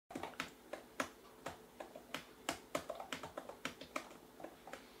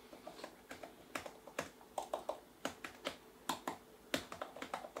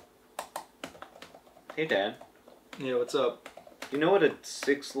Hey, Dad. Yeah, what's up? You know what a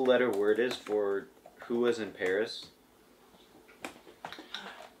 6-letter word is for who was in Paris?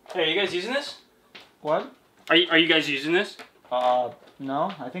 Hey, are you guys using this? What? Are you guys using this?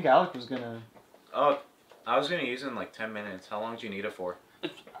 No. I think Alec was gonna... Oh, I was gonna use it in like 10 minutes. How long do you need it for?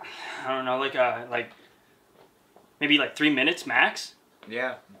 I don't know, like maybe like 3 minutes max?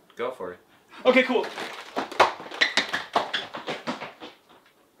 Yeah, go for it. Okay, cool.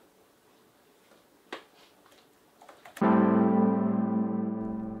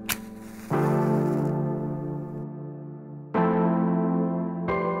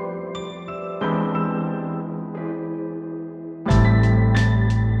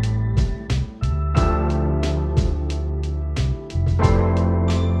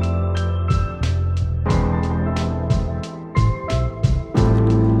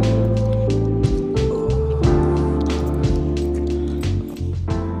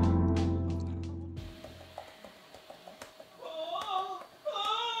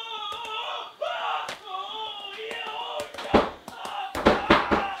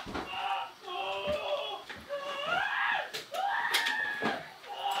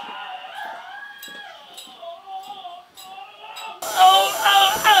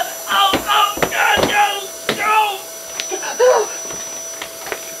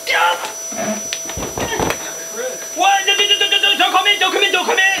 Don't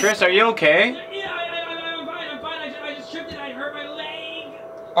come in! Chris, are you okay? Yeah, I'm fine. I just tripped and I hurt my leg.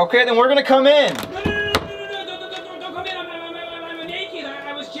 Okay, then we're gonna come in. No, don't come in. I'm naked.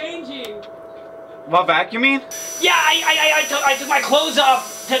 I was changing. What, vacuuming? Yeah, I took my clothes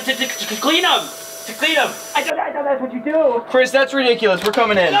off to clean them. To clean them. I thought that's what you do. Chris, that's ridiculous. We're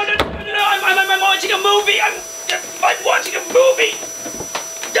coming in. No, I'm watching a movie. I'm watching a movie.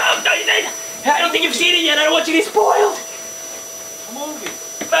 No, I don't think you've seen it yet. I don't want you to get spoiled. A movie.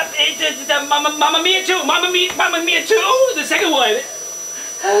 But it's Mamma Mia 2. Mamma Mia 2? The second one.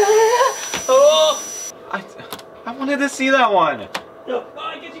 Oh. I wanted to see that one. No,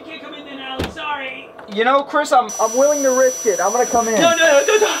 I guess you can't come in then, Alex. Sorry. You know, Chris, I'm willing to risk it. I'm gonna come in. No,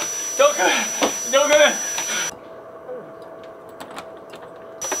 don't come in. Don't come in.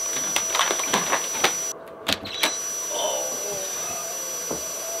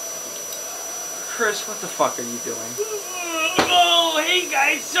 Chris, what the fuck are you doing? Oh, hey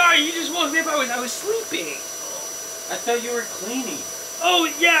guys, sorry, you just woke me up. I was sleeping. I thought you were cleaning. Oh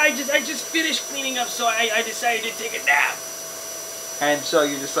yeah, I just finished cleaning up, so I decided to take a nap. And so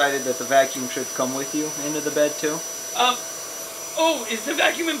you decided that the vacuum should come with you into the bed too? Oh, is the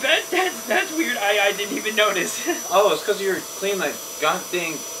vacuum in bed? That's weird. I didn't even notice. Oh, it's because you were cleaning that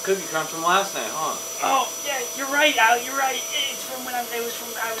goddamn cookie crumb from last night, huh? Oh yeah, you're right, Al. You're right. It's from when I was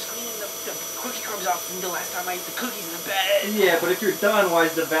cleaning the cookie crumbs off from the last time I ate the cookies in the bed. Yeah, but if you're done, why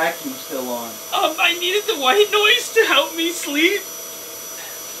is the vacuum still on? I needed the white noise to help me sleep.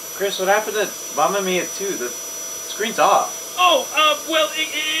 Chris, what happened to Mamma Mia 2? The screen's off. Oh, well,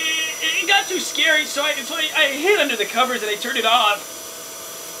 it got too scary, so I hid under the covers and I turned it off.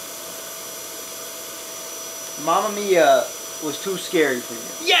 Mamma Mia was too scary for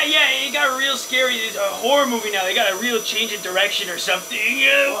you. Yeah, it got real scary. It's a horror movie now. They got a real change in direction or something.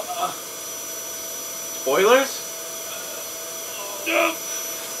 Spoilers? No.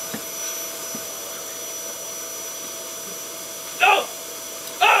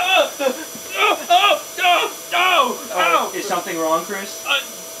 Is something wrong, Chris?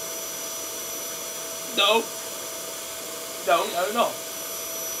 No. I don't know.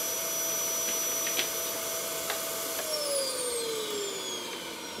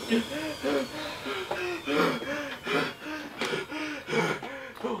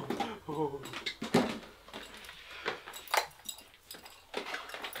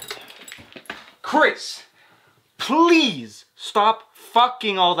 Chris, please stop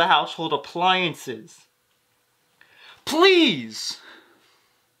fucking all the household appliances. Please.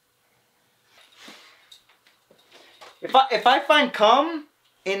 If I find cum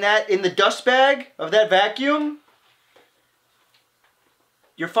in the dust bag of that vacuum,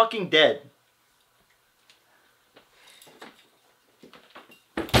 you're fucking dead.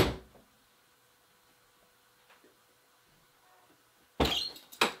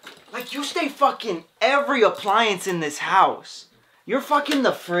 Like, you stay fucking every appliance in this house. You're fucking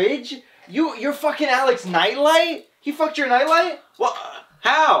the fridge. You're fucking Alex nightlight. He fucked your nightlight? What?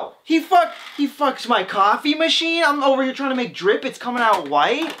 How? He fucks my coffee machine. I'm over here trying to make drip. It's coming out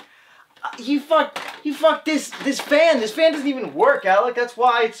white. He fucked this fan. This fan doesn't even work, Alec. That's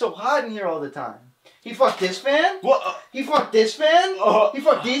why it's so hot in here all the time. He fucked this fan. What? He fucked this fan. He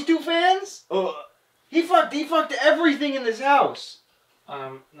fucked these two fans. He fucked everything in this house.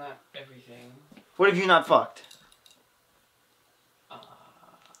 Not everything. What have you not fucked?